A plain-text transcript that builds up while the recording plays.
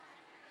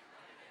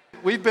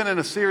We've been in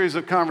a series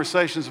of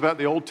conversations about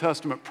the Old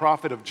Testament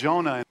prophet of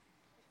Jonah,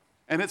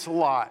 and it's a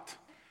lot.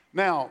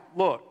 Now,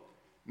 look,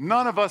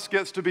 none of us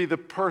gets to be the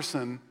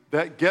person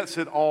that gets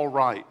it all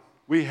right.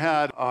 We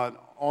had an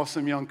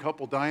awesome young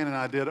couple, Diane and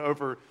I did,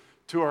 over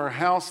to our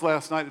house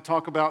last night to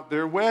talk about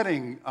their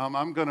wedding.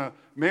 I'm going to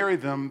marry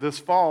them this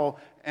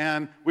fall,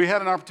 and we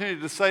had an opportunity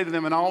to say to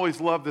them, and I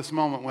always love this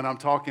moment when I'm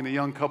talking to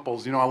young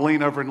couples. You know, I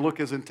lean over and look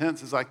as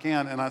intense as I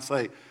can, and I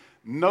say,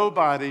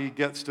 nobody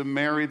gets to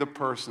marry the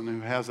person who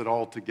has it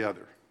all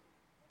together.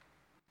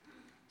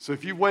 So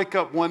if you wake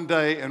up one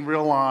day and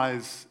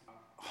realize,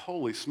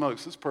 holy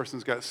smokes, this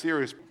person's got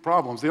serious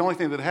problems, the only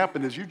thing that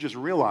happened is you just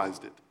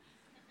realized it.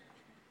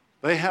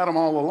 They had them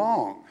all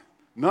along.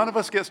 None of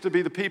us gets to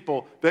be the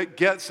people that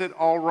gets it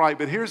all right.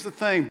 But here's the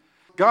thing.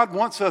 God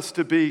wants us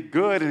to be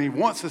good, and he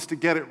wants us to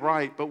get it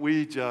right, but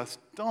we just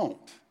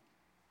don't.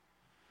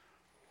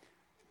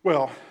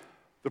 Well,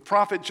 the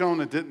prophet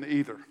Jonah didn't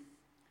either.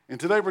 And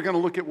today we're going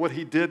to look at what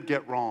he did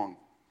get wrong.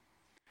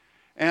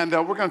 And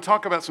we're going to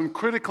talk about some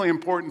critically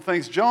important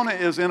things. Jonah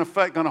is, in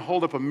effect, going to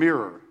hold up a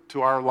mirror to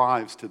our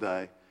lives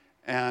today.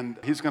 And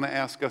he's going to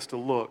ask us to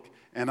look.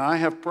 And I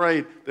have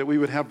prayed that we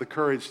would have the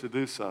courage to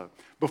do so.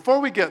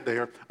 Before we get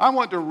there, I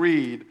want to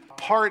read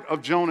part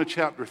of Jonah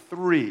chapter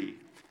 3.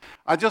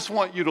 I just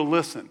want you to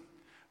listen.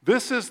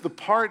 This is the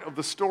part of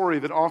the story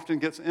that often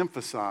gets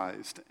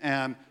emphasized,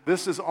 and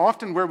this is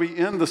often where we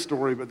end the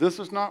story, but this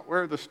is not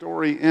where the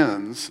story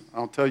ends.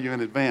 I'll tell you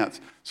in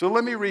advance. So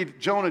let me read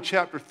Jonah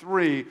chapter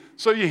 3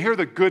 so you hear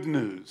the good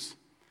news.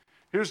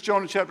 Here's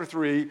Jonah chapter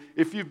 3.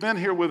 If you've been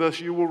here with us,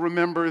 you will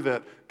remember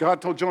that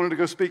God told Jonah to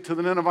go speak to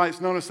the Ninevites.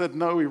 Jonah said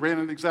no. He ran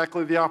in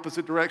exactly the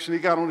opposite direction. He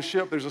got on a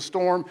ship. There's a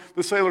storm.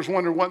 The sailors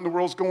wonder what in the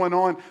world's going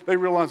on. They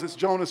realize it's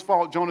Jonah's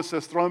fault. Jonah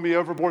says, throw me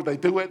overboard. They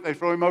do it. They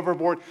throw him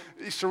overboard.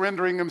 He's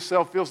surrendering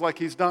himself, feels like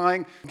he's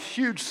dying. A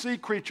huge sea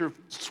creature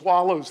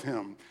swallows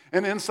him.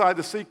 And inside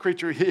the sea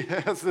creature, he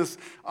has this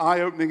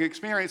eye-opening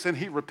experience, and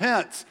he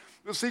repents.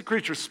 The sea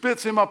creature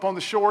spits him up on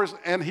the shores,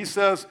 and he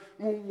says,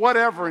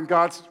 whatever, and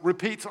God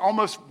repeats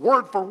almost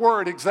word for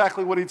word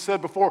exactly what he'd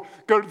said before.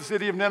 Go to the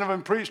city of Nineveh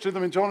and preach to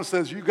them, and Jonah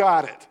says, you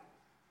got it.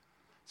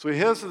 So he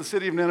heads to the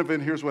city of Nineveh,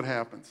 and here's what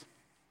happens.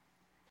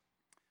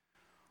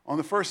 On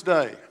the first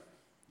day,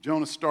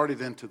 Jonah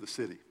started into the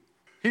city.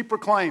 He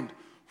proclaimed,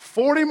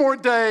 40 more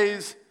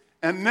days,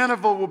 and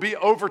Nineveh will be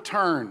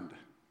overturned.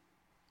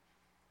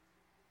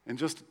 In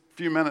just a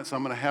few minutes,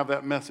 I'm going to have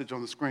that message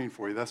on the screen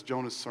for you. That's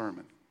Jonah's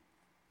sermon.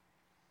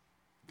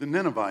 The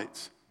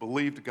Ninevites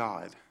believed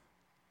God.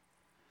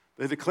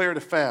 They declared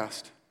a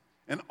fast,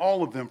 and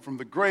all of them, from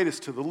the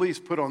greatest to the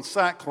least, put on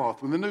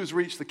sackcloth. When the news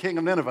reached the king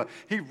of Nineveh,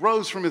 he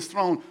rose from his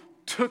throne,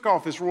 took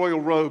off his royal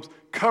robes,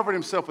 covered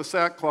himself with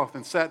sackcloth,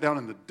 and sat down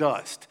in the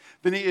dust.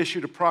 Then he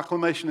issued a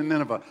proclamation in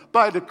Nineveh,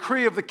 by a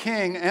decree of the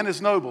king and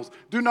his nobles,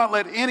 do not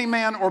let any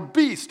man or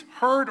beast,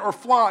 herd or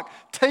flock,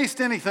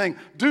 taste anything.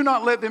 Do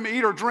not let them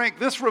eat or drink.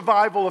 This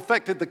revival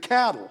affected the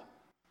cattle.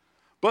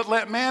 But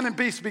let man and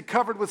beast be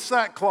covered with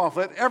sackcloth.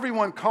 Let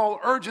everyone call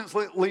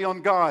urgently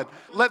on God.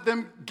 Let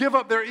them give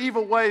up their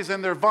evil ways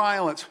and their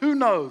violence. Who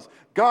knows?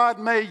 God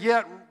may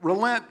yet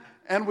relent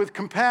and with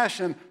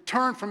compassion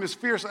turn from his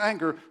fierce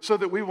anger so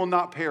that we will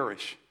not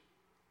perish.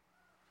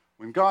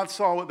 When God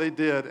saw what they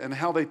did and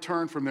how they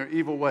turned from their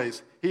evil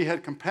ways, he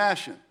had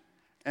compassion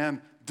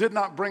and did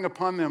not bring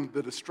upon them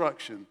the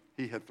destruction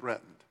he had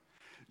threatened.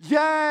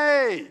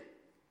 Yay!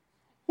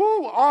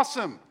 Woo,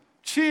 awesome.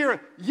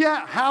 Cheer.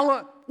 Yeah,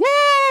 hallelujah.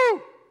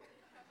 Woo!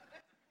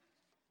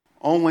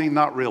 Only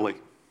not really.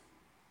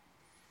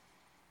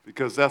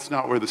 Because that's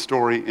not where the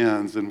story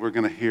ends, and we're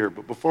going to hear.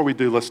 But before we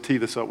do, let's tee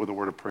this up with a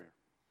word of prayer.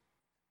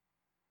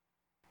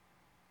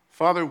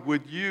 Father,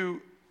 would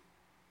you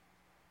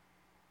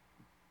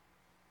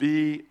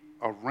be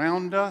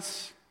around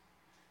us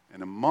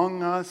and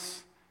among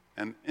us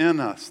and in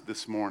us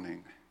this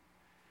morning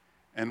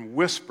and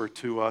whisper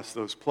to us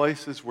those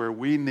places where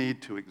we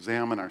need to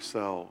examine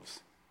ourselves.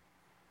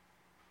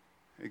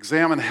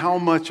 Examine how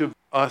much of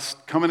us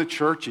coming to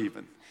church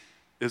even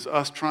is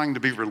us trying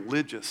to be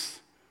religious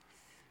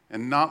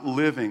and not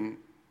living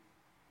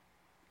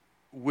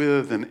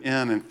with and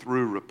in and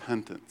through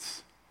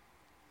repentance.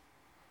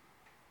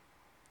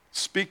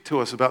 Speak to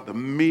us about the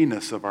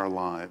meanness of our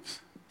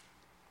lives.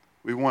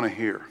 We want to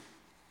hear.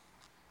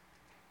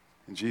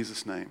 In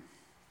Jesus' name,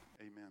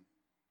 amen.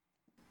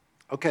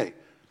 Okay,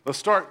 let's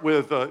start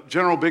with a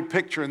general big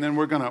picture, and then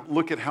we're going to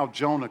look at how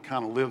Jonah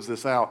kind of lives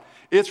this out.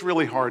 It's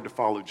really hard to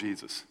follow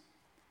Jesus.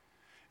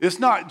 It's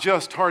not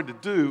just hard to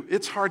do,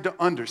 it's hard to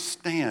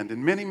understand.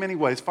 In many, many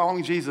ways,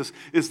 following Jesus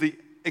is the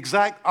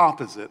exact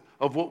opposite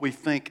of what we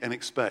think and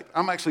expect.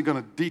 I'm actually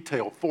going to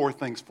detail 4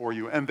 things for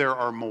you, and there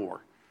are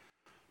more.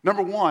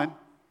 Number 1,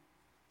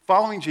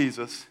 following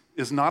Jesus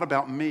is not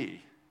about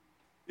me.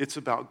 It's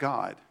about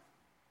God.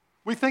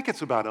 We think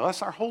it's about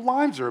us. Our whole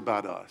lives are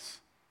about us.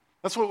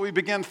 That's what we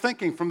began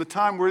thinking from the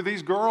time we're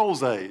these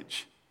girls'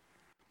 age.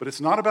 But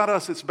it's not about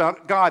us, it's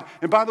about God.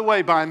 And by the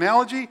way, by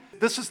analogy,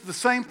 this is the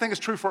same thing is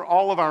true for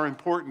all of our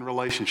important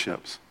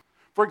relationships.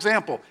 For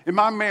example, in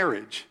my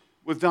marriage,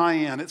 with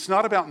Diane. It's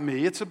not about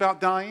me. It's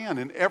about Diane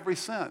in every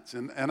sense.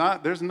 And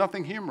there's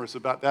nothing humorous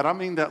about that. I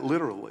mean that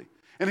literally.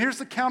 And here's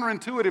the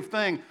counterintuitive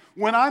thing.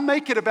 When I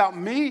make it about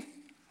me,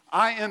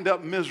 I end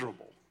up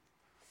miserable.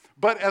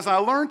 But as I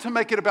learn to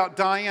make it about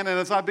Diane and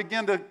as I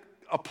begin to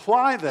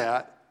apply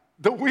that,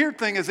 the weird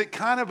thing is it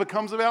kind of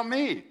becomes about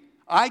me.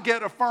 I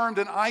get affirmed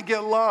and I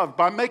get loved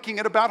by making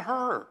it about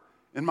her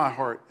in my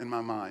heart and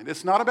my mind.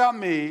 It's not about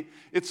me.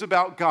 It's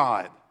about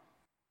God.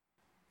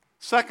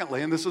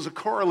 Secondly, and this is a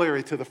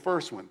corollary to the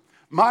first one,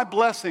 my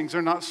blessings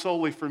are not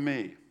solely for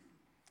me.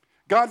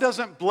 God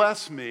doesn't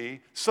bless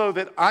me so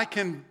that I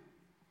can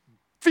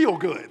feel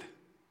good.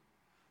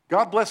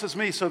 God blesses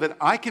me so that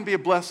I can be a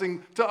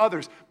blessing to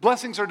others.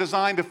 Blessings are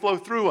designed to flow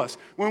through us.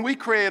 When we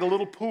create a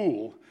little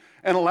pool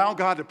and allow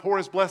God to pour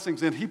his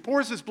blessings in, he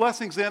pours his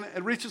blessings in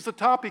and reaches the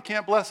top, he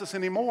can't bless us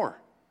anymore.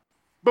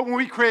 But when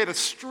we create a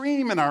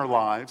stream in our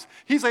lives,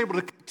 he's able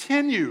to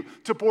continue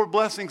to pour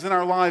blessings in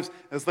our lives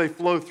as they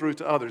flow through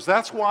to others.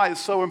 That's why it's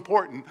so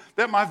important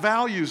that my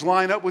values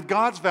line up with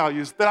God's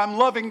values, that I'm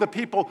loving the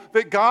people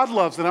that God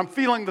loves, that I'm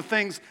feeling the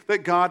things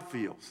that God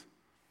feels.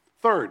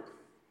 Third,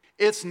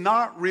 it's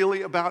not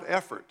really about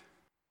effort.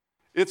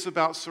 It's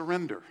about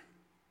surrender.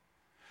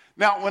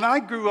 Now, when I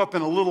grew up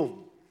in a little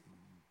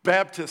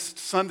Baptist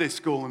Sunday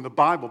school in the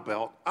Bible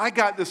Belt, I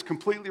got this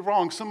completely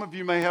wrong. Some of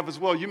you may have as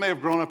well. You may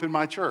have grown up in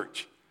my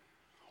church.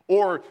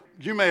 Or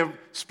you may have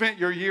spent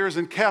your years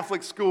in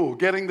Catholic school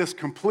getting this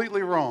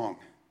completely wrong.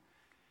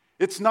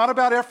 It's not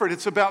about effort,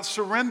 it's about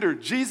surrender.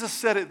 Jesus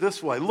said it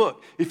this way,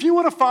 look, if you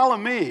want to follow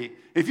me,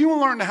 if you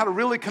want to learn how to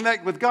really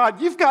connect with God,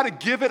 you've got to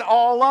give it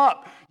all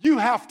up. You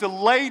have to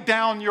lay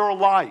down your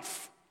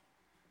life.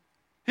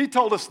 He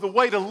told us the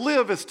way to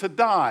live is to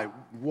die.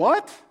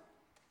 What?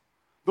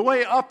 The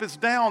way up is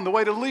down, the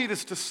way to lead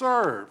is to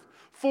serve.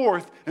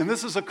 Fourth, and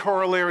this is a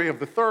corollary of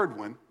the third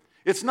one,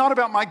 it's not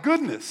about my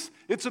goodness,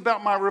 it's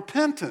about my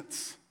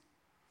repentance.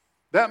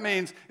 That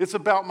means it's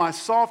about my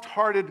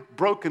soft-hearted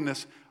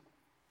brokenness,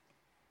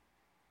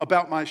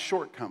 about my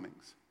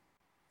shortcomings,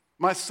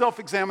 my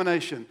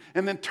self-examination,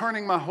 and then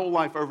turning my whole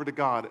life over to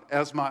God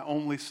as my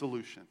only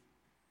solution.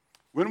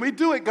 When we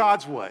do it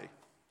God's way,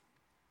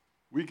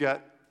 we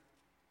get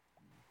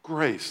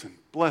grace and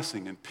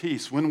blessing and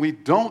peace. When we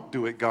don't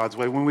do it God's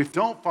way, when we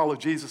don't follow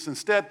Jesus,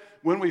 instead,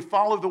 when we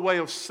follow the way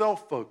of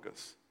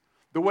self-focus,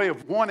 the way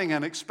of wanting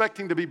and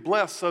expecting to be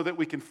blessed so that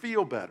we can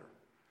feel better,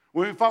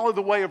 when we follow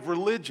the way of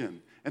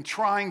religion and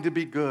trying to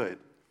be good,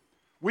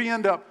 we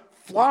end up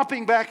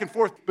flopping back and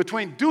forth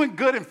between doing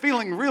good and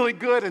feeling really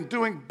good and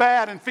doing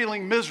bad and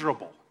feeling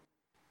miserable.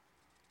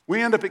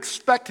 We end up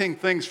expecting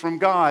things from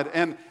God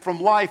and from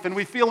life, and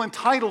we feel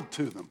entitled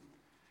to them.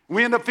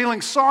 We end up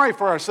feeling sorry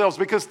for ourselves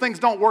because things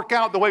don't work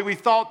out the way we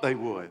thought they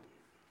would.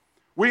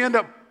 We end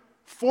up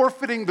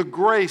forfeiting the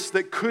grace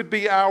that could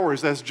be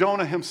ours, as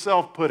Jonah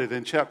himself put it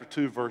in chapter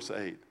 2, verse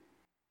 8.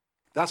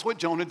 That's what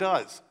Jonah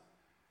does.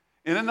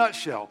 In a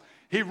nutshell,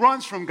 he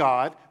runs from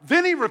God,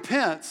 then he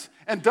repents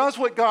and does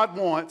what God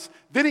wants,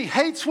 then he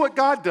hates what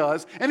God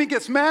does, and he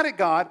gets mad at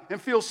God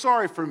and feels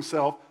sorry for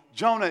himself.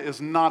 Jonah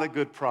is not a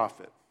good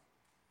prophet.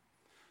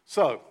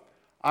 So,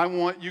 I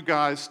want you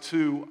guys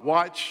to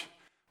watch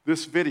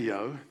this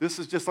video. This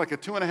is just like a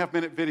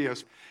 2.5-minute video.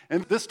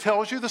 And this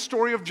tells you the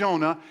story of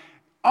Jonah.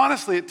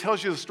 Honestly, it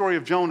tells you the story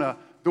of Jonah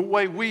the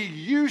way we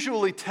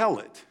usually tell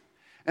it.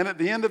 And at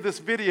the end of this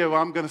video,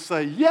 I'm going to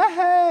say,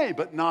 yay,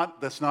 but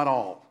that's not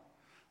all.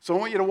 So I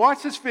want you to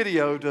watch this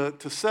video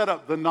to set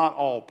up the not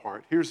all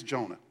part. Here's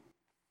Jonah.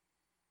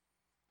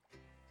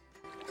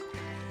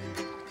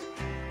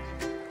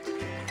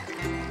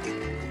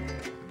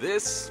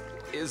 This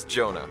is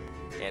Jonah,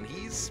 and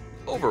he's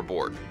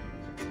overboard.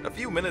 A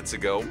few minutes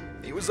ago,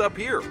 he was up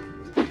here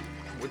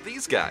with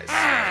these guys,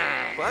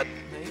 but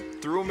they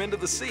threw him into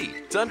the sea.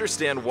 To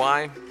understand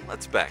why,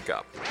 let's back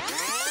up.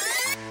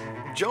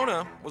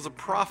 Jonah was a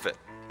prophet.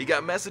 He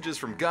got messages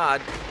from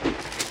God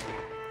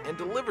and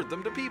delivered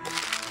them to people.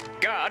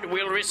 God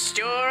will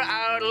restore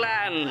our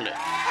land.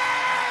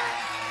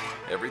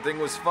 Everything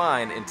was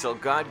fine until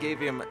God gave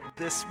him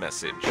this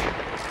message.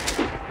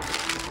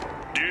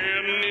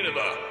 Dear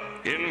Nineveh,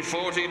 in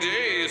 40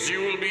 days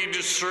you will be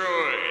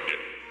destroyed.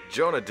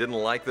 Jonah didn't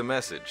like the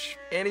message,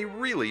 and he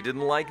really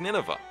didn't like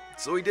Nineveh.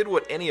 So he did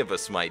what any of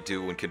us might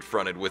do when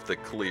confronted with the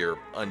clear,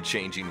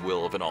 unchanging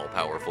will of an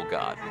all-powerful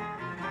God.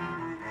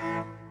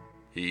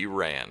 He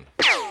ran.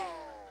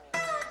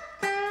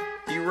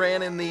 He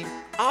ran in the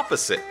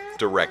opposite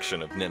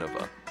direction of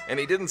Nineveh. And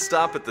he didn't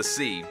stop at the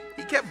sea.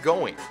 He kept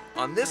going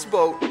on this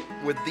boat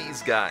with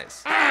these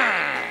guys.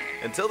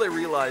 Until they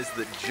realized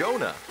that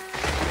Jonah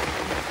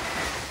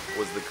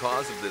was the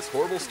cause of this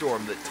horrible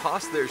storm that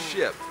tossed their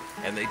ship,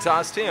 and they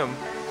tossed him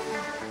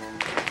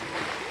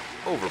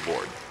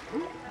overboard.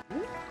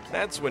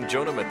 That's when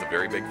Jonah met the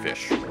very big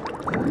fish.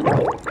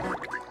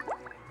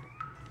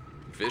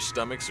 Fish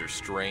stomachs are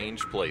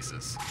strange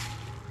places,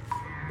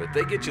 but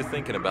they get you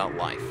thinking about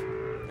life.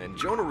 And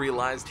Jonah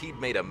realized he'd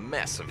made a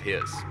mess of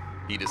his.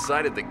 He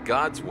decided that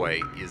God's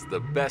way is the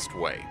best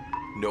way,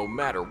 no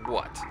matter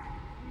what.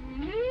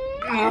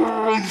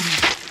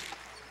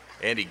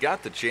 And he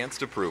got the chance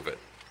to prove it.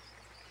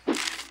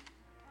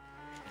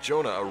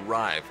 Jonah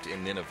arrived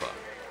in Nineveh,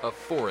 a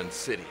foreign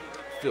city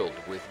filled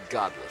with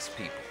godless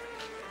people.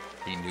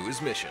 He knew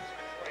his mission.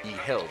 He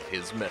held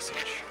his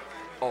message.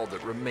 All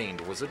that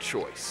remained was a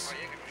choice: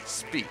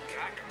 speak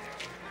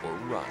or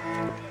run.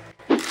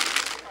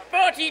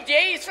 40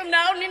 days from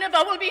now,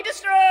 Nineveh will be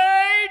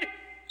destroyed!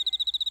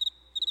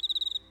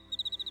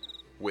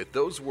 With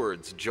those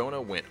words,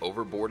 Jonah went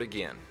overboard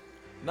again.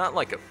 Not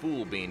like a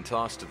fool being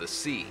tossed to the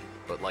sea,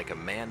 but like a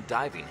man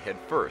diving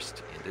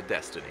headfirst into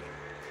destiny.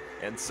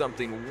 And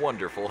something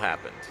wonderful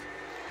happened.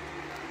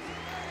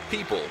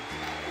 People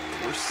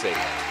were saved.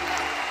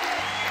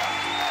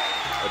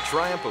 A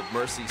triumph of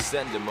mercy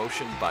set into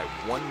motion by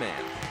one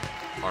man,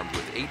 armed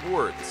with 8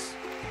 words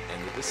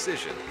and the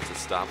decision to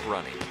stop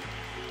running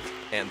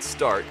and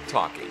start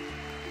talking.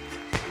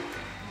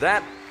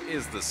 That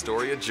is the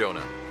story of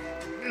Jonah.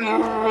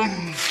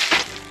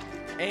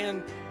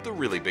 And the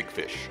really big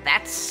fish.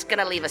 That's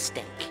gonna leave a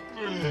stink.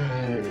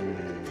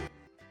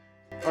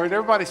 All right,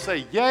 everybody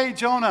say, yay,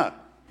 Jonah.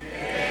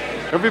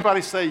 Yay.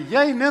 Everybody say,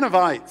 yay,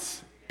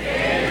 Ninevites.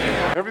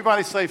 Yay.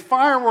 Everybody say,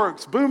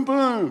 fireworks, boom,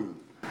 boom.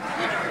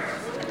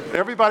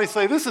 Everybody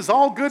say, this is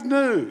all good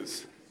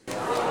news.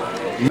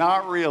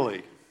 Not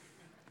really.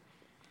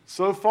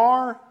 So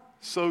far,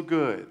 so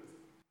good.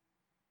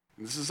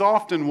 And this is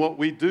often what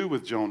we do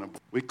with Jonah.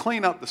 We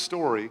clean up the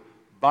story.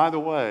 By the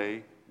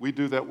way, we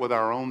do that with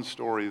our own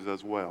stories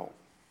as well.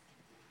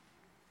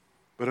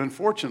 But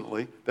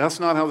unfortunately, that's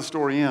not how the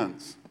story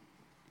ends.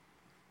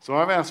 So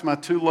I've asked my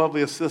 2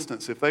 lovely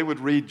assistants if they would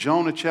read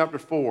Jonah chapter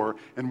 4,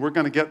 and we're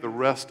going to get the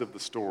rest of the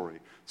story.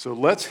 So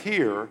let's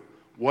hear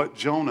what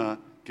Jonah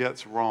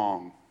gets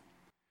wrong.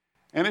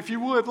 And if you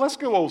would, let's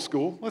go old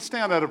school. Let's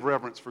stand out of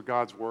reverence for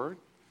God's word.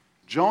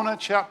 Jonah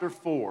chapter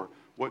 4,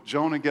 what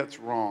Jonah gets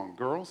wrong.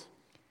 Girls?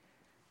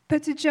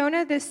 But to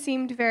Jonah this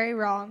seemed very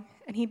wrong,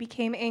 and he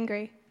became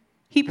angry.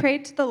 He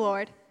prayed to the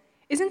Lord,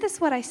 "Isn't this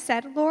what I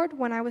said, Lord,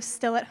 when I was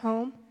still at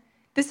home?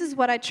 This is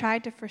what I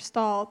tried to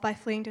forestall by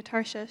fleeing to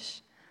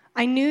Tarshish.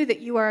 I knew that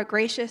you are a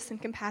gracious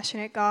and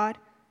compassionate God,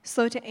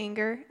 slow to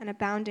anger and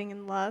abounding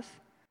in love,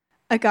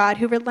 a God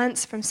who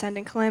relents from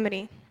sending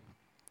calamity.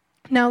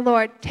 Now,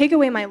 Lord, take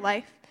away my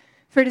life,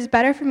 for it is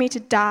better for me to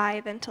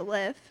die than to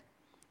live."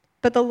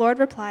 But the Lord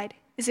replied,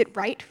 "Is it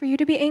right for you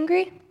to be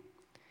angry?"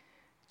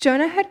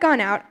 Jonah had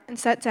gone out and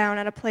sat down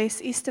at a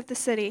place east of the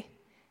city.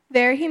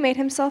 There he made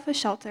himself a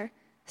shelter,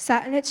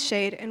 sat in its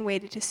shade, and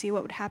waited to see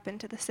what would happen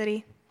to the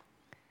city.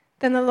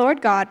 Then the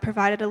Lord God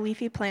provided a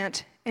leafy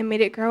plant and made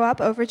it grow up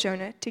over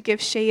Jonah to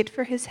give shade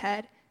for his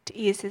head to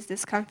ease his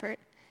discomfort.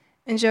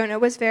 And Jonah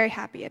was very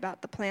happy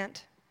about the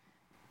plant.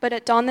 But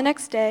at dawn the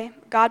next day,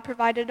 God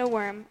provided a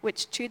worm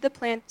which chewed the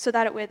plant so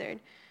that it withered.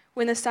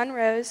 When the sun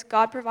rose,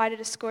 God provided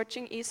a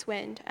scorching east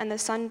wind, and the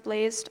sun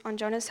blazed on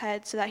Jonah's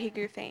head so that he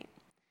grew faint.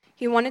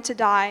 He wanted to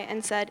die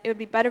and said, "It would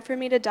be better for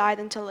me to die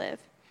than to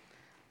live."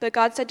 But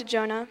God said to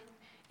Jonah,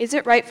 "Is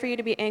it right for you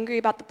to be angry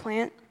about the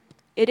plant?"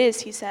 "It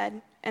is," he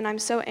said, "and I'm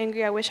so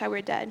angry I wish I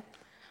were dead."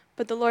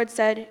 But the Lord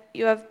said,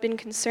 "You have been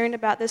concerned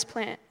about this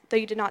plant, though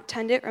you did not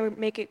tend it or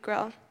make it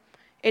grow.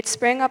 It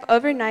sprang up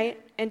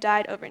overnight and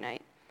died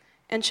overnight.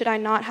 And should I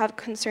not have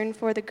concern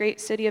for the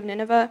great city of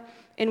Nineveh,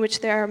 in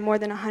which there are more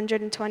than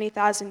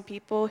 120,000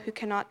 people who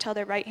cannot tell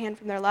their right hand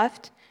from their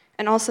left,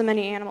 and also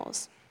many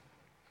animals?"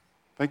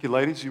 Thank you,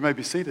 ladies. You may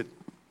be seated.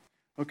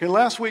 Okay,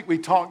 last week we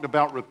talked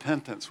about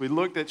repentance. We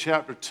looked at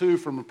chapter 2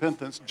 from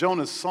repentance,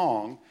 Jonah's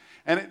song,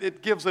 and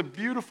it gives a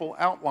beautiful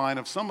outline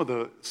of some of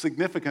the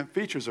significant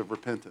features of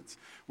repentance.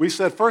 We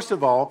said, first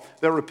of all,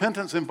 that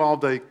repentance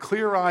involved a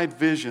clear-eyed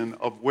vision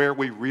of where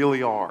we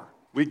really are.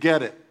 We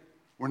get it.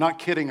 We're not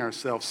kidding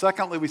ourselves.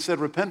 Secondly, we said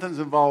repentance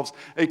involves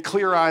a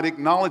clear-eyed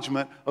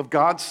acknowledgement of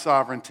God's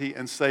sovereignty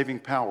and saving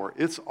power.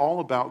 It's all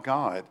about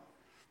God.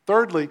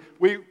 Thirdly,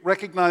 we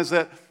recognize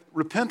that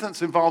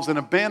repentance involves an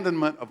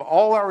abandonment of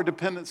all our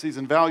dependencies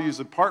and values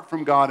apart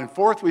from God. And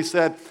fourth, we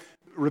said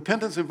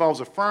repentance involves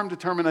a firm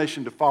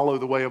determination to follow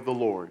the way of the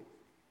Lord.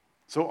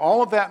 So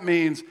all of that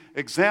means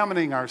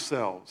examining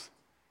ourselves,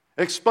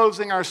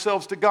 exposing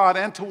ourselves to God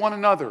and to one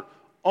another,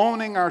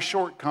 owning our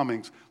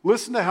shortcomings.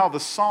 Listen to how the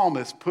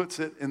psalmist puts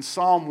it in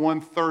Psalm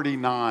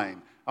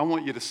 139. I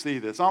want you to see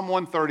this. Psalm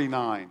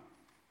 139.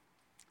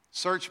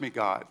 "Search me,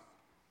 God.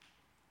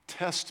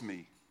 Test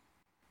me.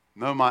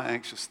 Know my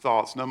anxious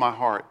thoughts. Know my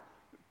heart.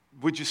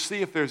 Would you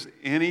see if there's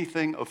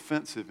anything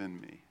offensive in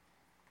me?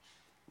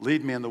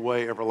 Lead me in the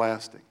way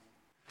everlasting."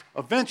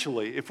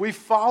 Eventually, if we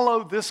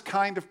follow this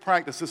kind of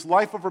practice, this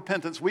life of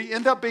repentance, we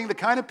end up being the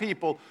kind of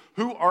people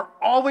who are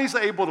always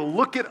able to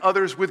look at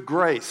others with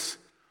grace.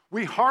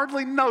 We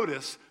hardly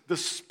notice the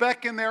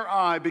speck in their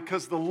eye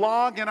because the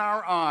log in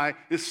our eye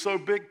is so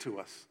big to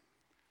us.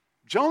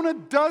 Jonah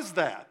does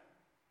that.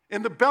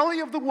 In the belly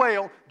of the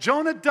whale,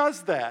 Jonah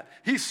does that.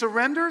 He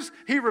surrenders,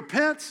 he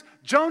repents,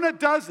 Jonah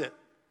does it.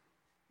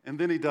 And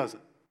then he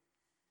doesn't.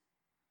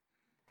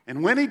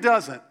 And when he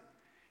doesn't,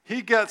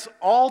 he gets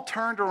all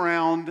turned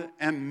around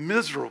and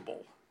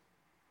miserable.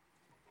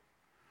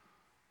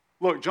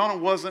 Look, Jonah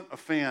wasn't a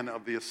fan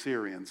of the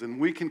Assyrians, and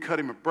we can cut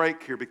him a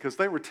break here because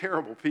they were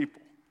terrible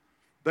people.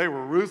 They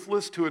were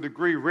ruthless to a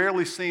degree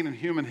rarely seen in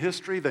human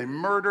history. They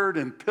murdered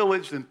and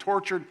pillaged and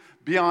tortured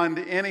beyond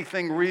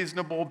anything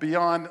reasonable,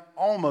 beyond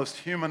almost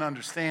human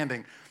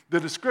understanding.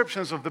 The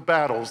descriptions of the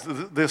battles,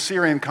 the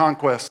Assyrian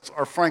conquests,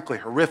 are frankly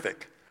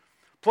horrific.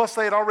 Plus,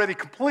 they had already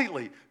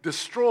completely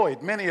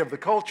destroyed many of the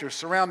cultures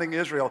surrounding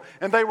Israel,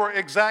 and they were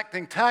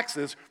exacting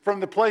taxes from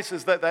the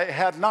places that they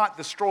had not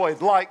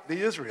destroyed, like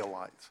the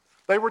Israelites.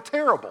 They were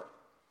terrible.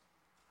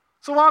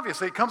 So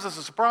obviously, it comes as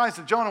a surprise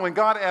to Jonah when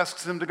God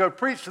asks him to go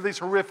preach to these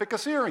horrific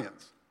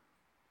Assyrians.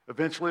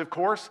 Eventually, of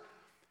course,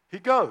 he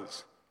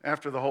goes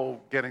after the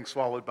whole getting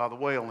swallowed by the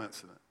whale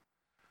incident.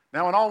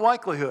 Now, in all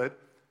likelihood,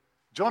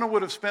 Jonah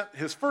would have spent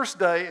his first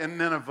day in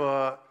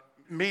Nineveh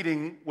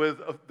meeting with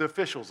the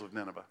officials of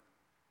Nineveh.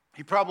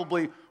 He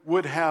probably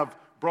would have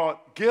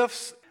brought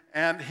gifts,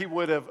 and he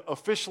would have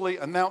officially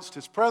announced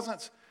his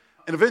presence,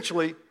 and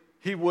eventually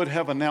he would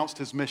have announced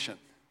his mission.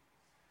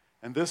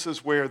 And this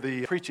is where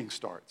the preaching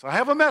starts. I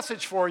have a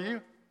message for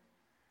you,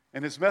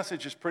 and his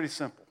message is pretty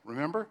simple.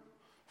 Remember?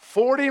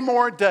 40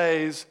 more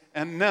days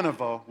and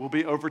Nineveh will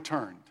be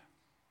overturned.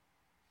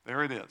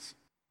 There it is.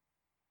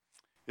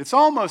 It's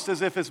almost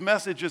as if his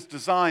message is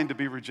designed to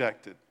be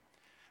rejected.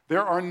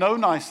 There are no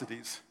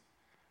niceties.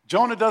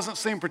 Jonah doesn't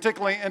seem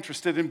particularly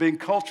interested in being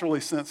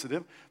culturally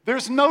sensitive.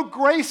 There's no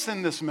grace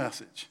in this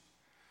message.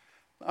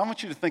 I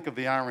want you to think of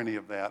the irony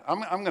of that.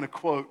 I'm going to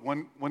quote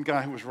one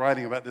guy who was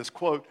writing about this,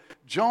 quote,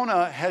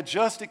 Jonah had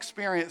just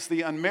experienced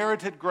the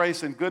unmerited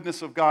grace and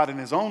goodness of God in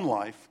his own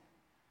life.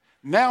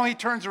 Now he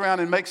turns around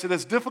and makes it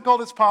as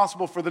difficult as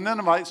possible for the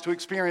Ninevites to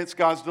experience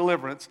God's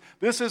deliverance.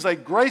 This is a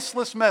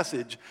graceless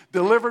message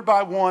delivered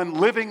by one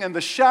living in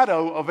the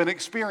shadow of an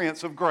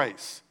experience of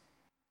grace.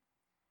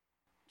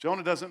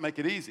 Jonah doesn't make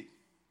it easy.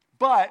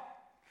 But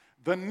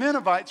the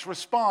Ninevites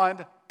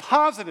respond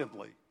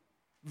positively,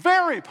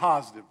 very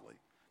positively.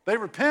 They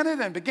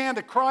repented and began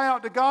to cry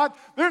out to God.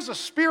 There's a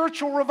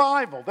spiritual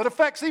revival that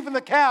affects even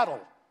the cattle.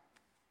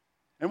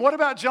 And what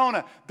about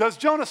Jonah? Does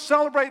Jonah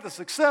celebrate the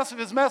success of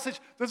his message?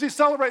 Does he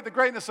celebrate the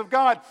greatness of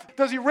God?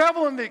 Does he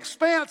revel in the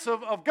expanse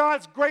of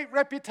God's great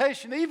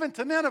reputation, even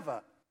to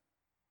Nineveh?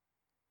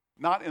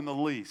 Not in the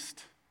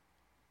least.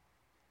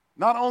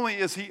 Not only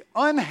is he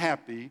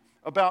unhappy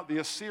about the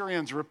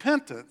Assyrians'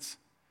 repentance,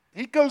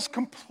 he goes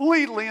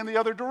completely in the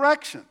other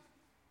direction.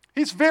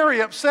 He's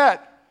very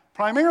upset.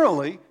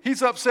 Primarily,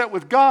 he's upset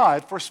with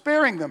God for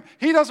sparing them.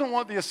 He doesn't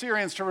want the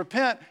Assyrians to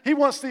repent. He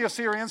wants the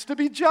Assyrians to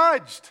be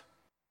judged.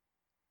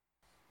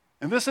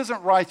 And this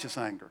isn't righteous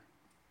anger.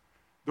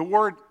 The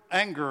word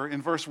anger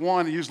in verse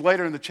 1, used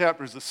later in the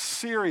chapter, is a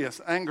serious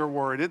anger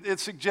word. It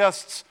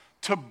suggests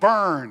to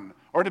burn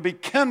or to be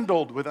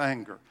kindled with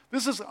anger.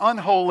 This is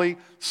unholy,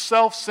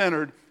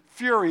 self-centered,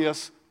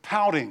 furious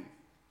pouting.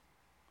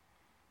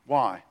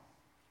 Why?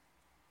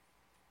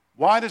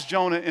 Why does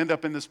Jonah end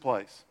up in this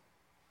place?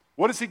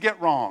 What does he get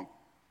wrong?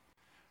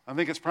 I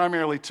think it's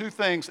primarily two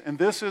things, and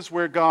this is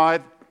where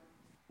God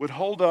would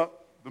hold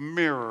up the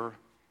mirror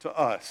to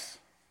us.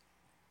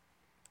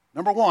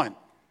 Number one,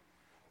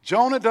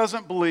 Jonah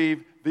doesn't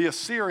believe the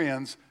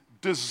Assyrians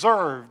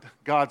deserved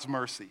God's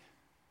mercy.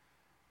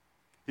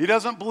 He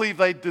doesn't believe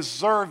they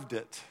deserved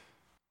it.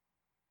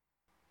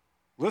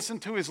 Listen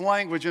to his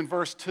language in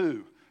verse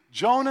 2.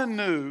 Jonah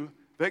knew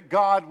that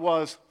God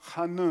was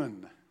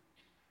Hanun.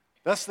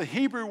 That's the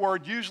Hebrew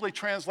word usually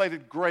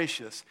translated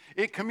gracious.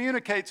 It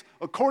communicates,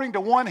 according to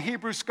one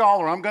Hebrew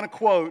scholar, I'm going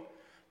to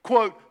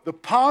quote, the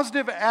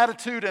positive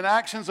attitude and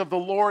actions of the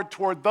Lord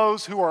toward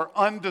those who are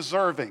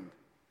undeserving.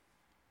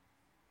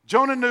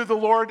 Jonah knew the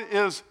Lord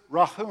is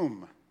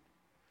Rahum.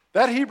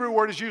 That Hebrew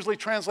word is usually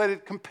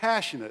translated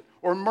compassionate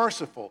or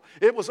merciful.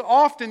 It was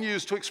often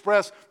used to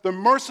express the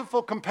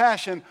merciful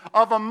compassion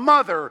of a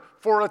mother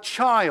for a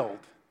child.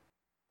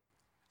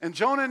 And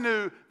Jonah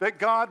knew that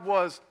God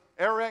was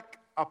Erech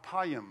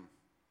Apayim.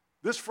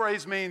 This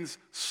phrase means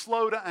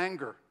slow to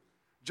anger.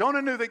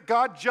 Jonah knew that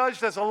God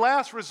judged as a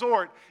last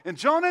resort, and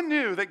Jonah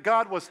knew that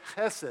God was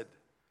Chesed.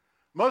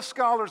 Most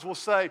scholars will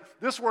say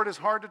this word is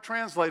hard to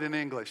translate in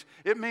English.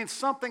 It means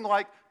something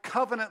like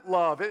covenant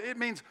love. It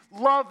means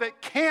love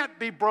that can't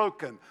be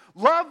broken,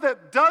 love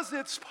that does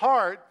its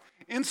part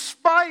in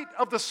spite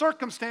of the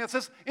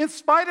circumstances, in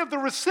spite of the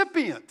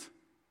recipient.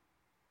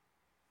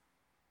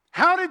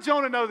 How did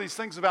Jonah know these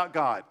things about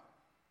God?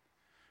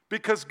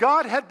 Because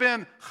God had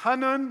been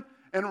Hanun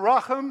and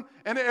Rahum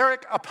and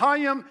Erech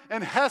Apayim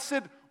and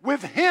Hesed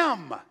with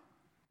him.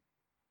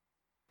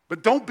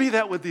 But don't be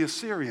that with the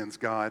Assyrians,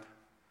 God.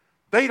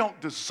 They don't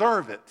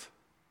deserve it.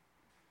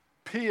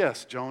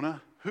 P.S.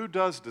 Jonah, who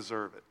does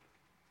deserve it?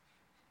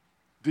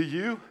 Do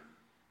you?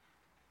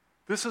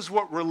 This is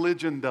what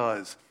religion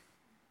does.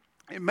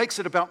 It makes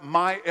it about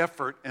my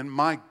effort and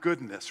my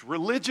goodness.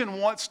 Religion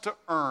wants to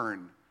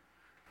earn.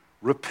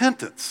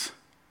 Repentance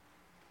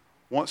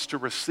wants to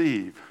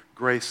receive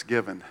grace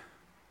given.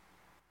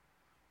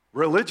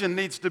 Religion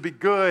needs to be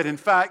good. In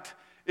fact,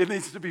 it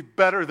needs to be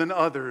better than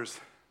others.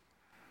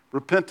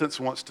 Repentance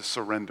wants to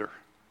surrender.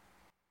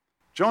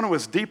 Jonah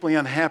was deeply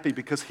unhappy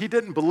because he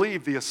didn't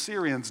believe the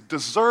Assyrians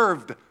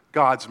deserved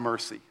God's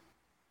mercy.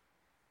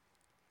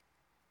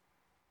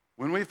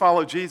 When we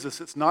follow Jesus,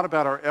 it's not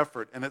about our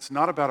effort and it's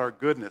not about our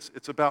goodness.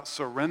 It's about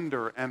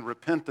surrender and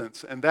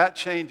repentance. And that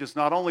changes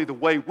not only the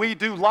way we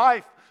do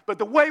life, but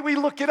the way we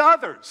look at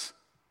others.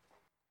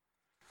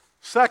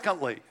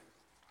 Secondly,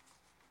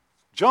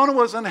 Jonah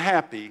was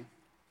unhappy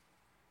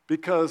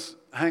because,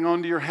 hang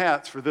on to your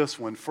hats for this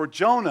one, for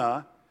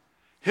Jonah,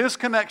 his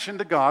connection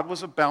to God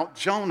was about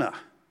Jonah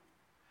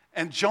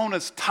and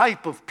Jonah's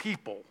type of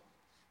people.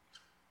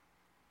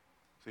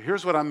 So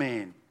here's what I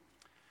mean.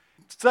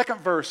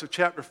 Second verse of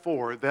chapter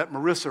 4 that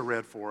Marissa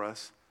read for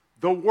us,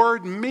 the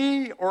word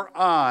me or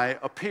I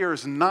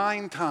appears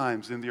 9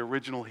 times in the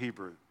original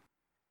Hebrew.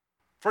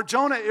 For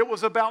Jonah, it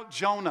was about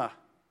Jonah.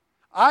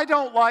 I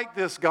don't like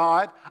this,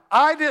 God.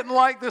 I didn't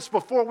like this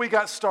before we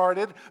got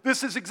started.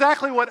 This is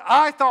exactly what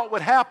I thought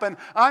would happen.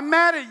 I'm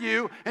mad at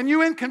you, and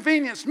you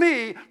inconvenienced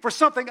me for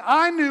something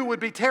I knew would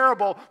be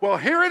terrible. Well,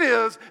 here it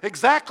is,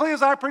 exactly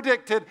as I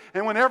predicted,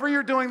 and whenever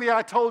you're doing the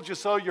I told you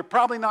so, you're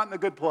probably not in a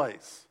good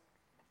place.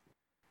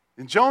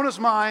 In Jonah's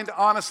mind,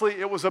 honestly,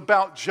 it was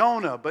about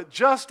Jonah, but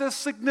just as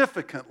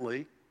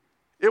significantly,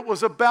 it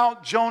was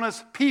about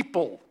Jonah's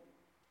people.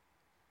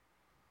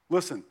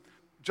 Listen,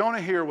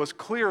 Jonah here was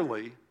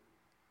clearly,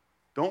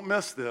 don't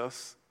miss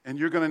this, and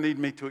you're going to need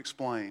me to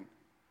explain.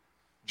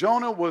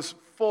 Jonah was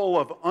full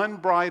of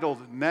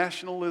unbridled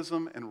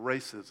nationalism and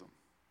racism.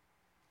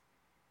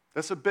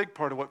 That's a big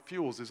part of what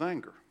fuels his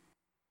anger.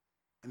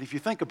 And if you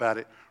think about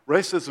it,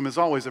 racism is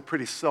always a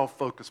pretty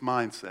self-focused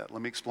mindset.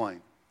 Let me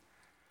explain.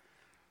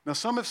 Now,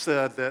 some have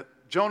said that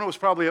Jonah was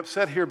probably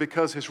upset here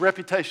because his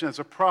reputation as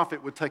a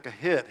prophet would take a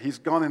hit. He's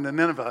gone into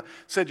Nineveh,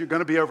 said you're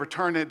going to be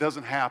overturned, and it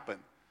doesn't happen.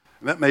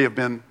 And that may have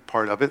been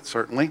part of it,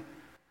 certainly.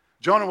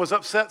 Jonah was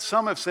upset,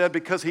 some have said,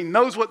 because he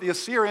knows what the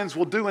Assyrians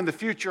will do in the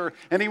future,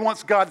 and he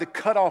wants God to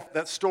cut off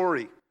that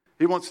story.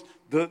 He wants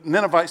the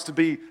Ninevites to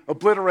be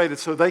obliterated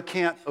so they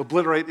can't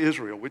obliterate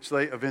Israel, which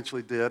they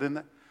eventually did.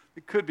 And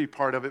it could be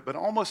part of it, but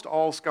almost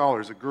all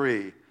scholars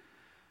agree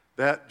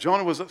that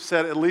Jonah was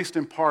upset, at least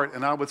in part,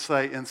 and I would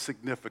say in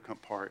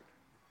significant part,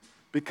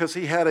 because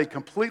he had a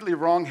completely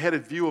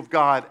wrong-headed view of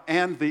God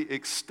and the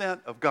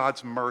extent of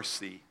God's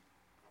mercy.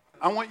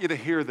 I want you to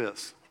hear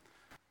this.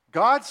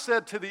 God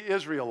said to the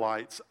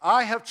Israelites,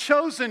 I have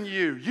chosen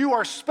you. You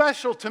are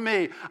special to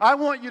me. I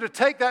want you to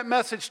take that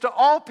message to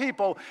all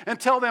people and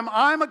tell them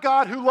I'm a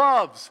God who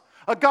loves,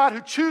 a God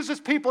who chooses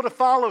people to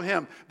follow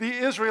him. The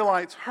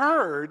Israelites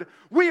heard,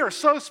 we are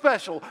so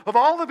special. Of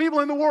all the people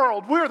in the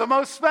world, we're the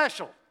most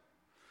special.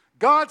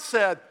 God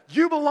said,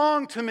 you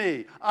belong to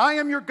me. I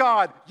am your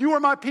God. You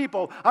are my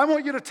people. I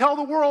want you to tell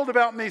the world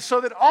about me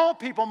so that all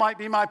people might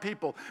be my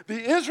people.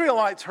 The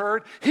Israelites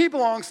heard, he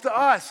belongs to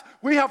us.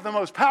 We have the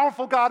most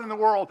powerful God in the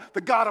world, the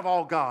God of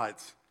all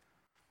gods.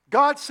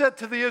 God said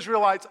to the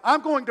Israelites,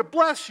 I'm going to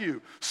bless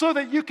you so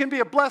that you can be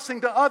a blessing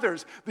to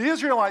others. The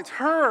Israelites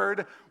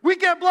heard, we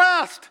get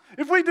blessed.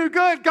 If we do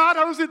good, God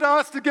owes it to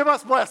us to give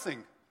us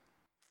blessing.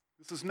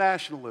 This is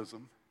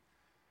nationalism.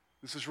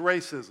 This is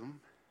racism.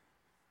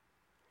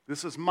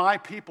 This is my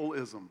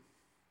peopleism.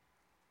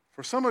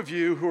 For some of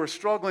you who are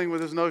struggling with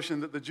this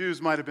notion that the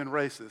Jews might have been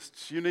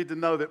racists, you need to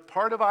know that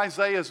part of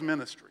Isaiah's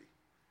ministry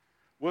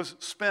was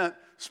spent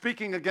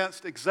speaking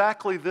against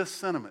exactly this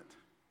sentiment.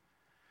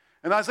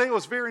 And Isaiah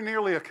was very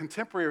nearly a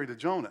contemporary to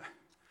Jonah.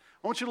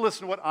 I want you to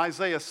listen to what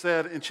Isaiah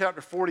said in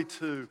chapter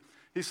 42.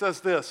 He says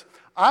this,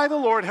 I, the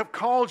Lord, have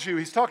called you,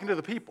 he's talking to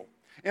the people,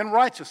 in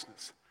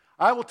righteousness.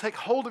 I will take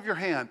hold of your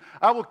hand.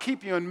 I will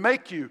keep you and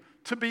make you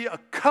to be a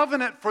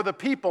covenant for the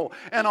people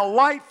and a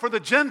light for the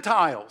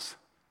Gentiles,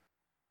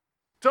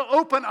 to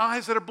open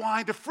eyes that are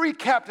blind, to free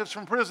captives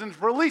from prison,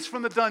 to release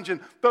from the dungeon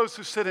those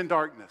who sit in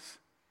darkness.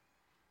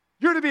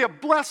 You're to be a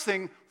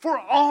blessing for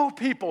all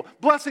people.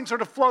 Blessings are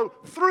to flow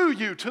through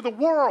you to the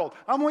world.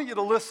 I want you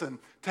to listen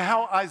to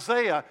how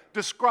Isaiah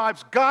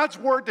describes God's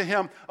word to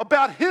him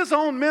about his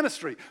own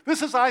ministry.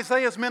 This is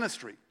Isaiah's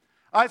ministry.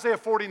 Isaiah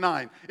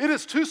 49. It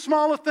is too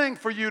small a thing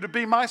for you to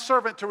be my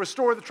servant to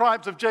restore the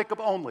tribes of Jacob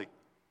only,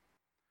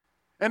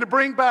 and to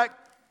bring back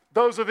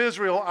those of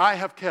Israel I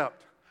have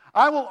kept.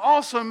 I will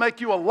also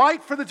make you a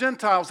light for the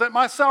Gentiles, that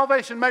my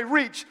salvation may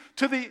reach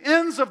to the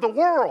ends of the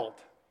world.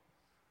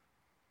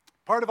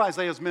 Part of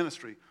Isaiah's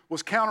ministry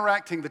was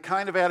counteracting the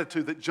kind of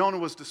attitude that Jonah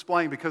was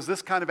displaying, because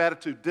this kind of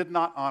attitude did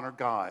not honor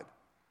God.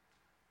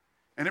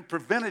 And it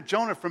prevented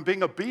Jonah from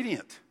being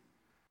obedient.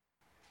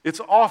 It's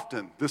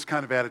often, this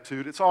kind of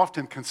attitude, it's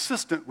often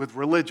consistent with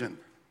religion.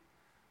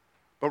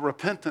 But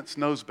repentance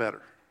knows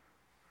better.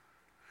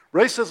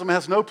 Racism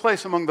has no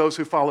place among those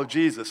who follow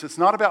Jesus. It's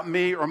not about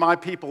me or my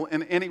people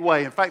in any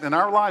way. In fact, in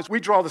our lives, we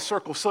draw the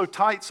circle so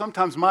tight,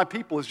 sometimes my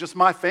people is just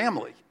my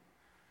family.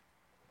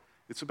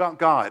 It's about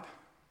God,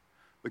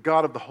 the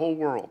God of the whole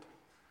world.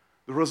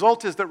 The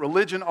result is that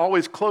religion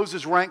always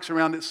closes ranks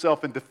around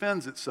itself and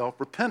defends itself.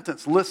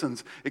 Repentance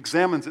listens,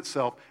 examines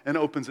itself, and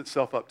opens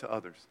itself up to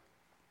others.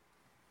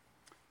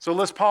 So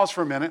let's pause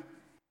for a minute.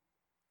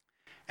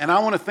 And I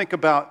want to think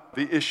about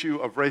the issue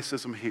of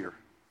racism here.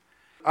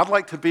 I'd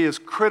like to be as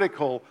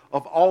critical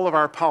of all of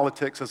our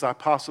politics as I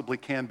possibly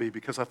can be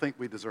because I think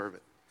we deserve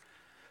it.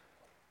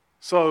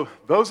 So,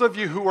 those of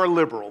you who are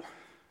liberal,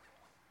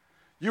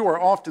 you are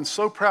often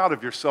so proud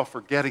of yourself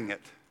for getting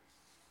it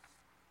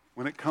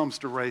when it comes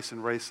to race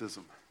and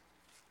racism.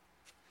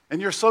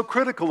 And you're so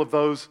critical of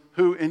those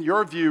who, in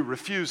your view,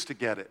 refuse to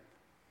get it.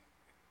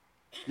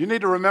 You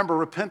need to remember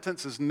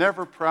repentance is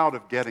never proud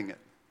of getting it.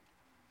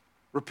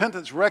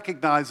 Repentance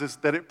recognizes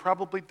that it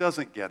probably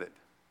doesn't get it.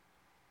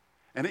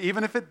 And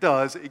even if it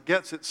does, it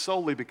gets it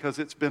solely because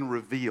it's been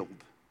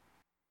revealed.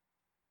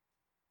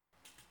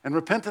 And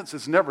repentance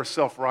is never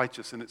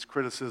self-righteous in its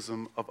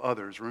criticism of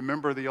others.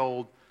 Remember the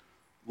old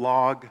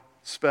log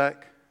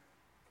speck?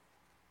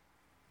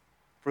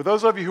 For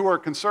those of you who are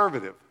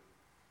conservative,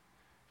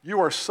 you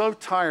are so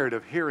tired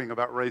of hearing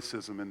about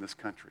racism in this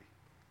country.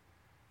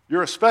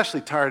 You're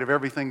especially tired of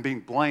everything being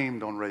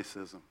blamed on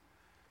racism.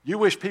 You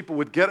wish people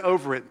would get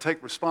over it and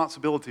take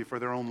responsibility for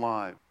their own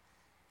lives.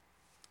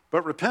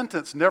 But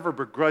repentance never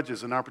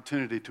begrudges an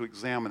opportunity to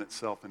examine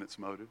itself and its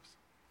motives.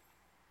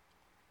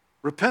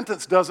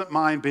 Repentance doesn't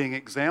mind being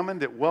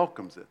examined, it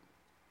welcomes it.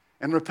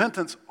 And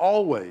repentance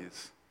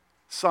always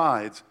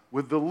sides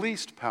with the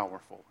least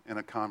powerful in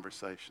a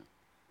conversation.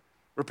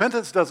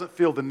 Repentance doesn't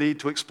feel the need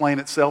to explain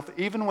itself,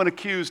 even when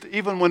accused,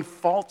 even when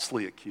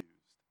falsely accused.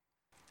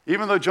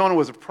 Even though Jonah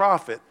was a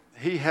prophet,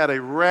 he had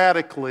a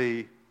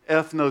radically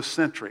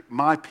ethnocentric,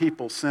 my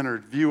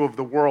people-centered view of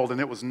the world,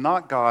 and it was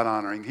not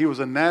God-honoring. He was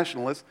a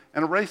nationalist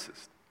and a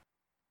racist.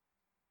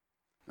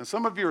 And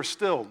some of you are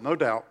still, no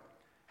doubt,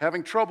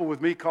 having trouble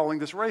with me calling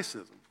this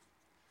racism.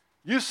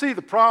 You see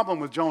the problem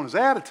with Jonah's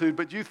attitude,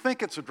 but you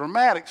think it's a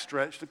dramatic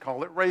stretch to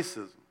call it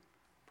racism.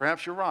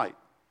 Perhaps you're right.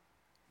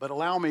 But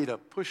allow me to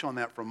push on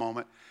that for a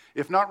moment.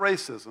 If not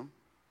racism,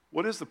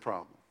 what is the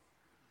problem?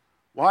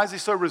 Why is he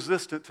so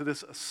resistant to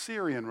this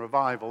Assyrian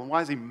revival? And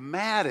why is he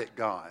mad at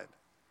God?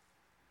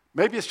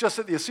 Maybe it's just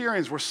that the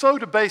Assyrians were so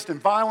debased and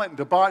violent and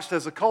debauched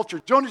as a culture,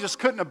 Jonah just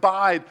couldn't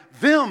abide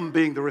them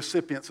being the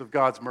recipients of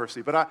God's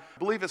mercy. But I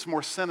believe it's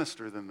more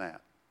sinister than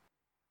that.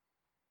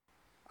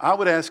 I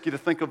would ask you to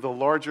think of the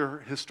larger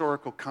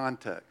historical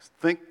context.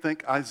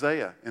 Think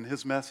Isaiah and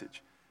his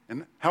message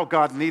and how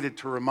God needed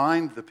to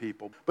remind the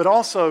people. But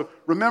also,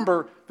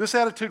 remember, this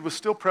attitude was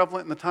still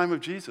prevalent in the time of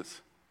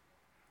Jesus.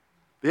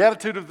 The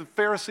attitude of the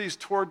Pharisees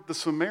toward the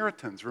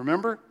Samaritans,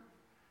 remember?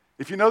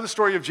 If you know the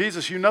story of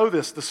Jesus, you know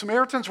this. The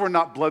Samaritans were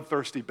not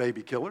bloodthirsty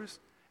baby killers.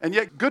 And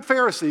yet good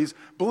Pharisees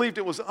believed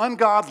it was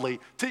ungodly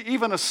to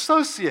even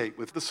associate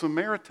with the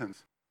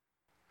Samaritans.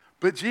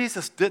 But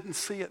Jesus didn't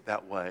see it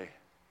that way.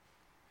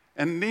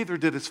 And neither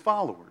did his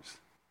followers.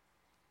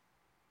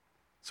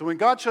 So when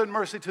God showed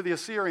mercy to the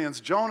Assyrians,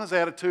 Jonah's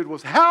attitude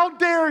was, how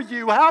dare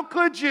you? How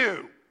could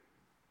you?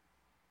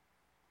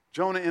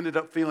 Jonah ended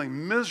up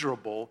feeling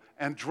miserable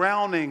and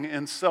drowning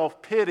in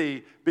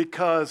self-pity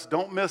because,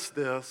 don't miss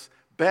this,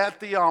 bad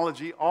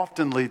theology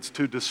often leads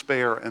to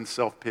despair and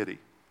self-pity.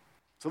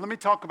 So let me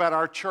talk about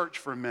our church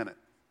for a minute.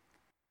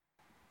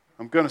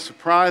 I'm going to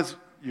surprise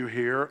you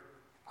here.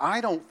 I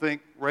don't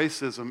think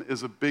racism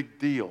is a big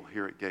deal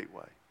here at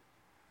Gateway.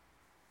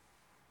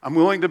 I'm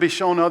willing to be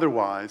shown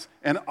otherwise,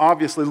 and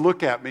obviously,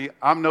 look at me,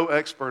 I'm no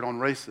expert on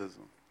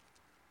racism.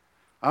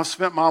 I've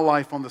spent my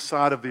life on the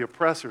side of the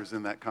oppressors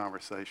in that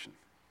conversation.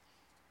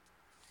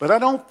 But I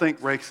don't think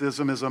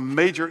racism is a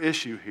major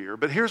issue here.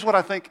 But here's what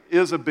I think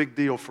is a big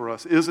deal for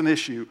us, is an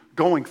issue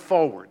going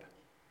forward.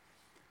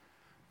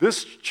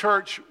 This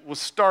church was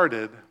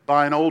started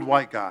by an old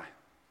white guy.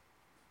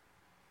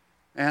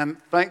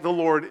 And thank the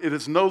Lord, it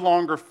is no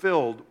longer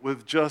filled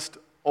with just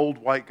old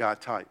white guy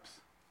types.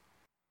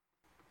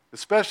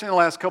 Especially in the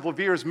last couple of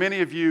years,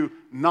 many of you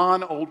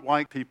non-old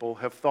white people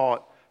have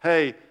thought,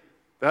 hey,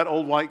 that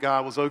old white guy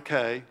was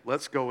okay,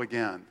 let's go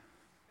again.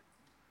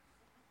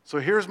 So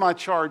here's my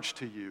charge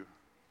to you.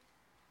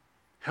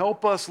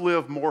 Help us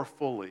live more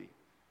fully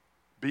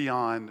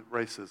beyond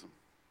racism.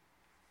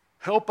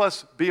 Help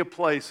us be a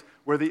place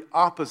where the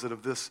opposite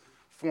of this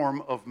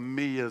form of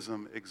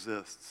meism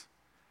exists.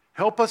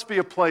 Help us be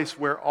a place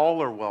where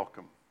all are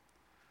welcome.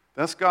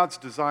 That's God's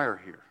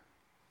desire here.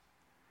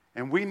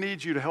 And we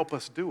need you to help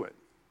us do it.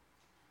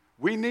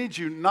 We need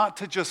you not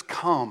to just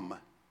come.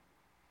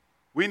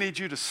 We need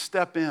you to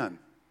step in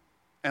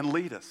and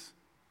lead us.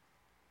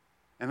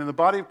 And in the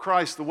body of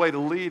Christ, the way to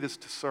lead is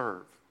to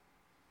serve.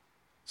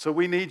 So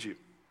we need you.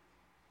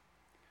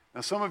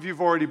 Now, some of you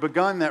have already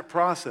begun that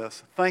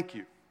process. Thank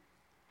you.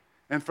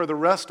 And for the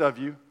rest of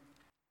you,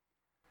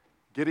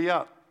 giddy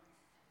up.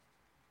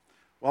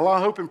 While I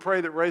hope and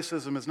pray that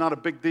racism is not a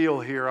big deal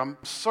here, I'm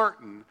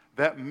certain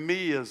that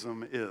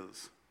meism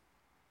is.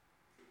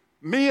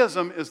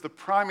 Meism is the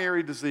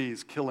primary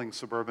disease killing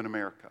suburban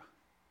America.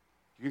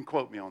 You can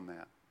quote me on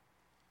that.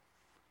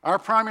 Our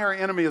primary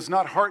enemy is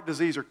not heart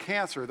disease or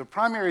cancer. The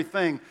primary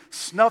thing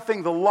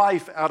snuffing the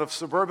life out of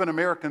suburban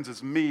Americans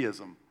is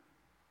meism.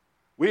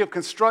 We have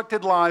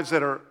constructed lives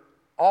that are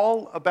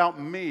all about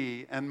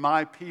me and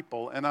my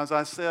people. And as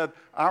I said,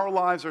 our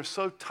lives are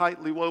so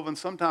tightly woven,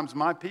 sometimes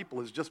my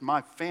people is just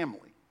my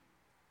family.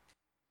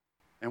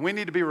 And we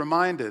need to be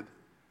reminded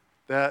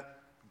that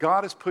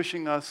God is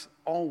pushing us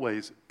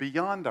always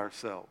beyond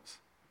ourselves.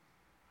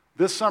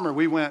 This summer,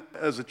 we went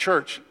as a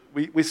church,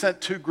 we sent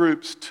 2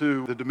 groups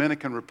to the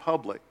Dominican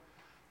Republic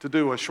to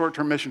do a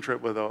short-term mission trip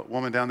with a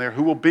woman down there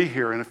who will be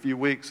here in a few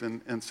weeks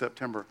in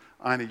September,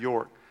 Ina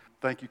York.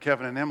 Thank you,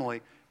 Kevin and Emily.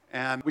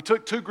 And we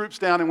took 2 groups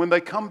down, and when they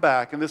come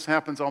back, and this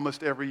happens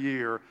almost every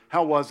year,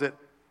 how was it?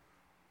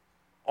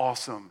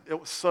 Awesome. It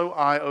was so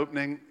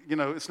eye-opening. You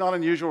know, it's not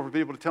unusual for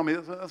people to tell me,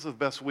 this is the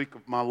best week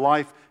of my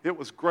life. It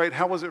was great.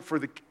 How was it for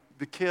the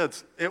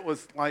kids? It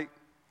was like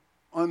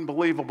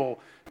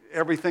unbelievable.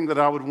 Everything that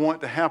I would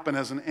want to happen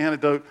as an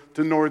antidote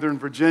to Northern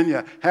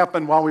Virginia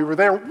happened while we were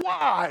there.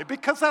 Why?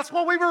 Because that's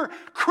what we were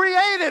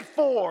created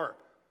for.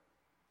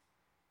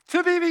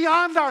 To be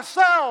beyond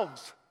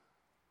ourselves.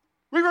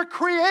 We were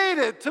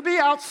created to be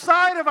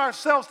outside of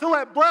ourselves, to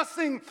let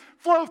blessing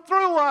flow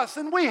through us,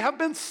 and we have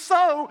been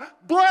so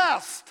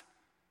blessed.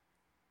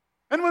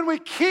 And when we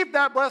keep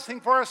that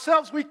blessing for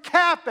ourselves, we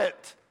cap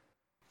it.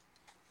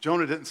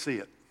 Jonah didn't see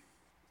it.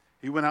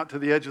 He went out to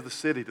the edge of the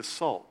city to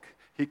sulk.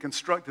 He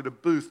constructed a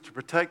booth to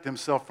protect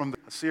himself from the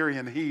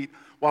Assyrian heat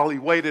while he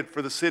waited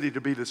for the city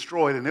to be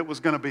destroyed, and it was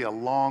going to be a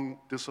long,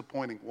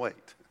 disappointing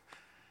wait.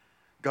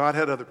 God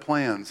had other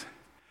plans.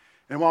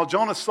 And while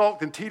Jonah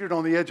sulked and teetered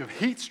on the edge of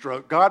heat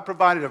stroke, God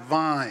provided a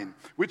vine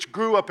which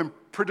grew up and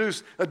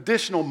produced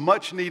additional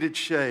much-needed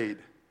shade.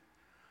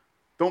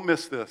 Don't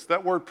miss this.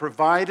 That word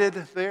provided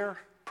there,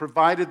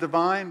 provided the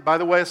vine. By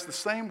the way, it's the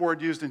same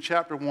word used in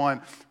chapter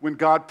 1 when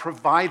God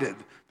provided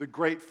the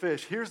great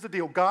fish. Here's the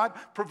deal. God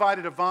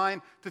provided a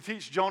vine to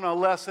teach Jonah a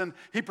lesson.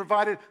 He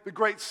provided the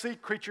great sea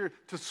creature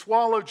to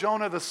swallow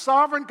Jonah. The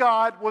sovereign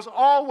God was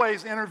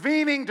always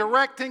intervening,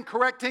 directing,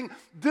 correcting,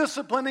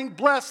 disciplining,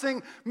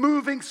 blessing,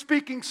 moving,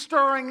 speaking,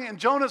 stirring in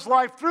Jonah's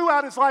life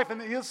throughout his life, and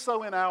he is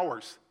so in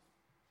ours.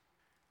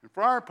 And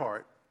for our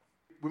part,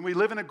 when we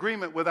live in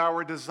agreement with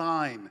our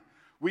design,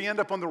 we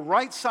end up on the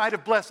right side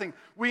of blessing.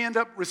 We end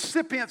up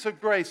recipients of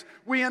grace.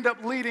 We end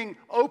up leading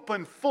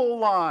open, full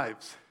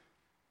lives.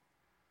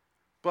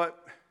 But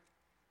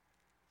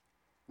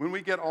when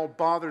we get all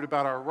bothered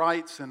about our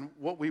rights and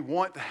what we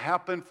want to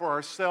happen for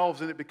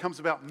ourselves, and it becomes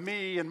about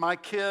me and my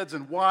kids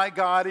and why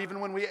God, even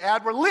when we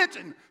add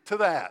religion to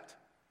that,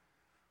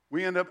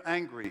 we end up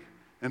angry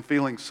and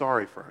feeling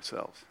sorry for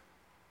ourselves.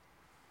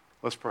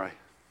 Let's pray.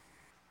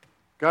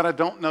 God, I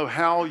don't know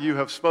how you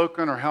have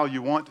spoken or how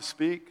you want to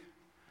speak,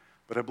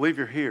 but I believe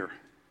you're here.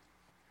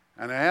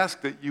 And I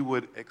ask that you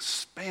would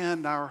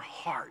expand our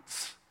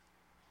hearts.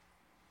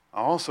 I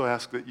also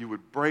ask that you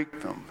would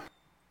break them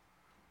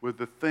with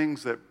the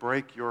things that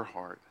break your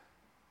heart.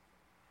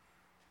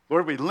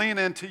 Lord, we lean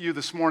into you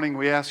this morning.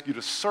 We ask you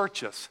to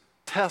search us,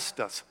 test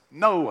us,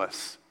 know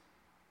us.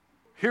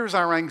 Here's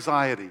our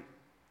anxiety.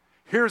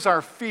 Here's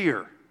our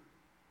fear.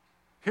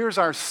 Here's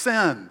our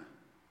sin.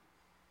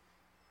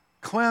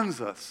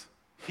 Cleanse us,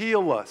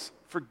 heal us,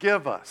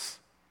 forgive us.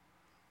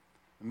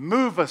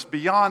 Move us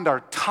beyond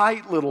our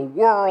tight little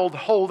world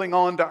holding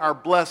on to our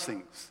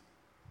blessings.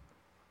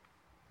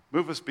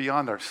 Move us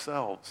beyond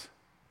ourselves.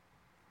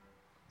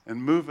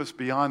 And move us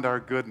beyond our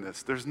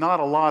goodness. There's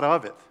not a lot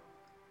of it.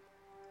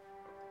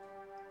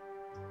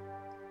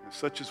 And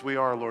such as we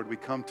are, Lord, we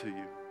come to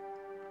you.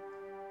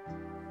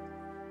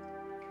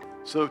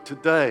 So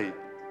today,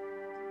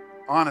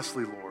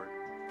 honestly, Lord,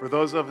 for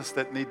those of us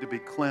that need to be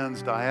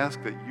cleansed, I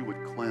ask that you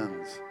would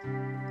cleanse.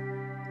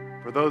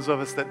 For those of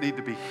us that need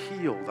to be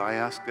healed, I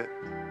ask that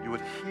you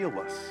would heal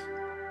us.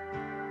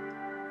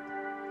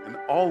 And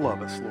all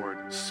of us,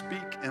 Lord,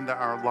 speak into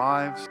our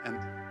lives and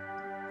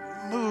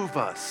move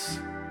us.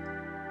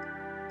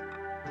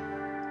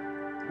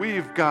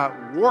 We've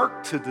got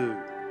work to do.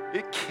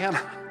 It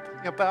cannot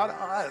be about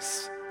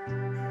us.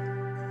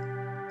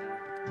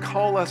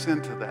 Call us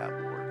into that,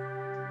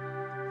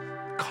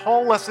 Lord.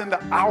 Call us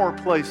into our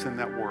place in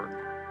that work.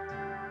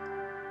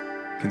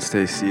 You can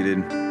stay seated.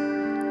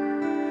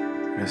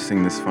 I'm going to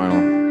sing this final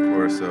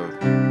chorus of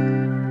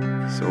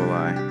So Will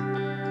I.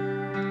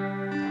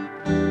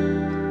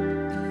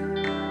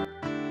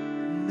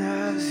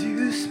 As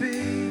you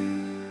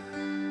speak,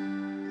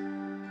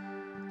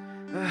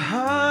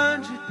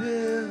 100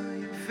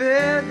 billion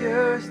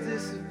failures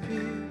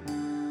disappear.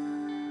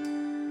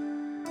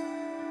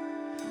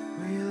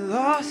 When you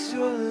lost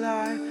your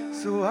life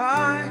so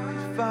I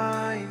could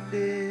find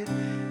it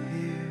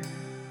here.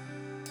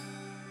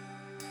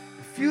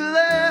 If you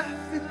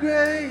left the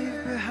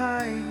grave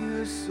behind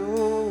you, so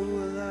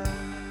will I.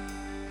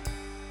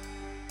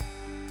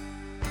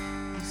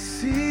 You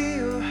see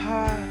your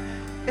heart,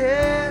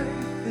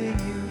 everything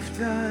you've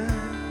done,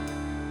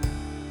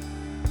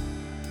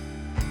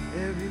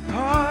 every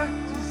part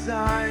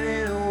designed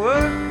in a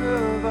work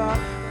of art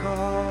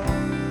called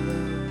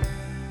love.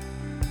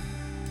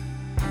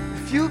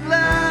 If you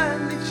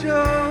gladly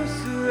chose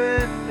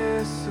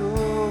surrender, so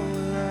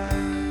will I.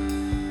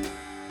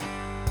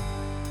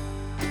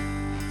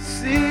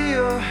 See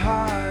your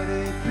heart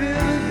a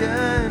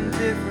billion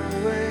different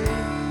ways.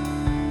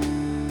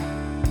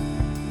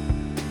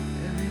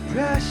 Every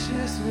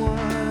precious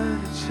one,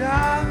 a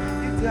child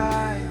you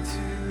died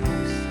to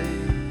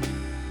save.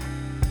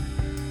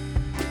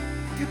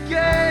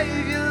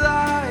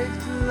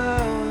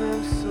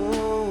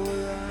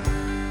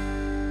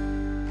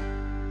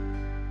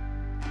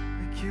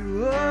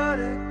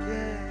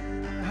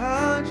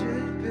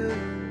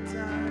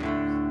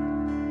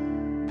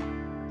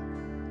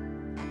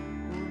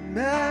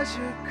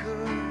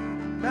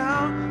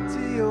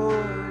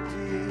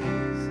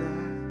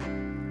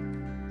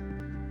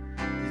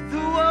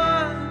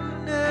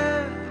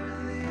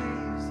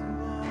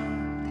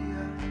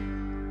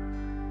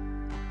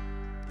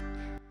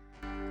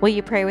 Will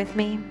you pray with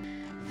me?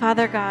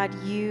 Father God,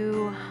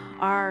 you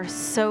are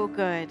so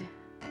good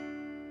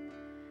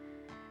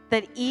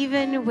that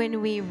even when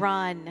we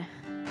run,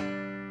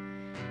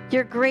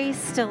 your grace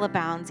still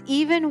abounds.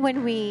 Even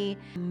when we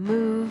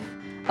move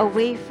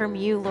away from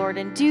you, Lord,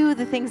 and do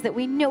the things that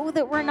we know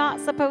that we're not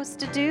supposed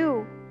to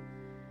do,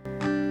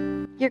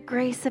 your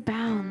grace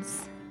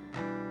abounds.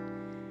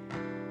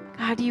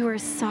 God, you are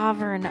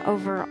sovereign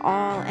over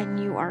all,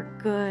 and you are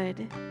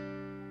good.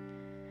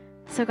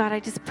 So God, I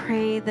just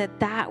pray that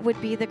that would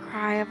be the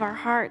cry of our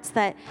hearts,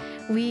 that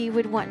we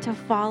would want to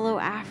follow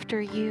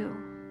after you.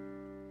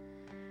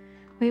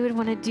 We would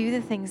want to do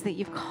the things that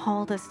you've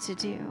called us to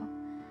do,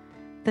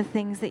 the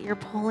things that you're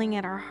pulling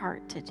at our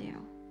heart to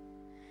do.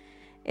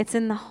 It's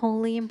in the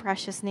holy and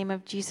precious name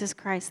of Jesus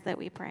Christ that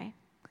we pray.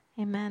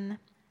 Amen.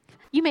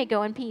 You may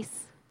go in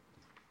peace.